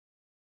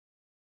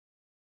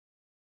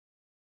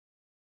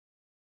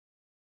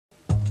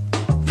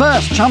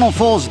First, Channel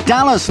 4's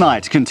Dallas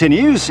Night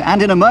continues,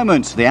 and in a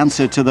moment, the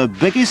answer to the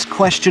biggest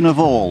question of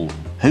all: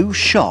 who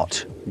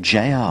shot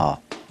JR?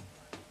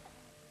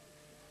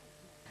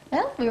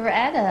 Well, we were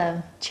at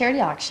a charity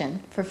auction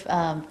for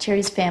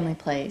Charity's Family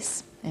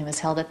Place. It was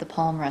held at the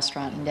Palm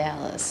Restaurant in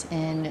Dallas,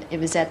 and it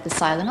was at the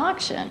silent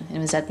auction. It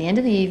was at the end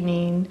of the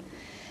evening,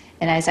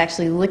 and I was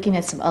actually looking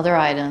at some other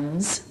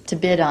items to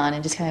bid on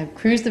and just kind of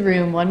cruise the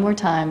room one more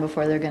time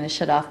before they're going to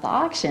shut off the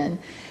auction.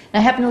 And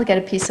I happened to look at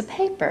a piece of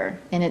paper,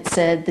 and it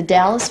said, "The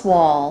Dallas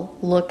Wall,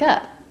 look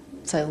up."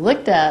 So I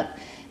looked up,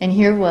 and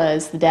here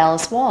was the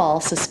Dallas Wall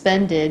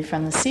suspended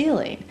from the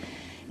ceiling.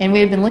 And we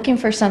had been looking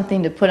for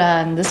something to put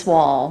on this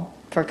wall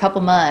for a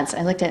couple months.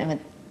 I looked at it and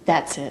went,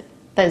 "That's it.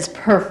 That is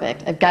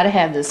perfect. I've got to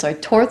have this." So I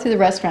tore through the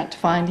restaurant to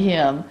find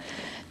him,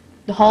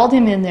 hauled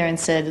him in there and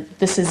said,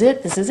 "This is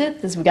it, this is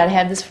it. We've got to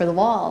have this for the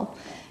wall."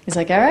 He's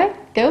like, "All right,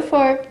 go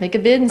for it. Make a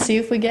bid and see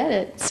if we get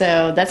it."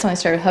 So that's when I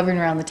started hovering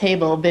around the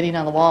table, bidding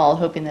on the wall,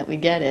 hoping that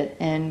we'd get it.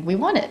 And we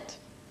won it.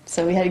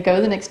 So we had to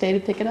go the next day to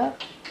pick it up.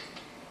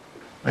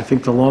 I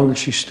think the longer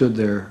she stood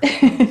there,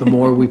 the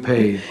more we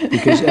paid,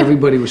 because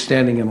everybody was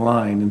standing in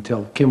line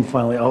until Kim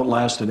finally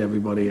outlasted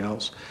everybody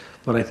else.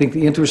 But I think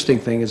the interesting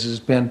thing is it's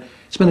been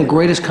the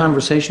greatest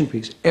conversation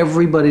piece.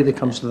 Everybody that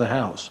comes to the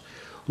house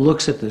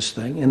looks at this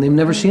thing, and they've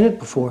never seen it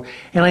before.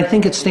 And I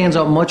think it stands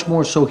out much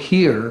more so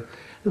here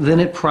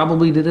than it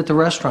probably did at the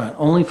restaurant,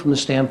 only from the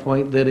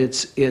standpoint that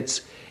it's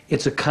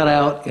a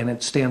cutout and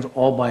it stands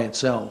all by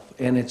itself,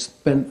 and it's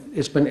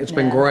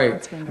been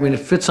great. I mean, it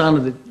fits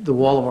onto the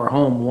wall of our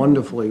home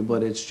wonderfully,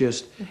 but it's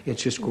just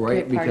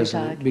great because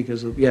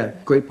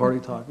of, great party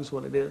talk is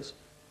what it is.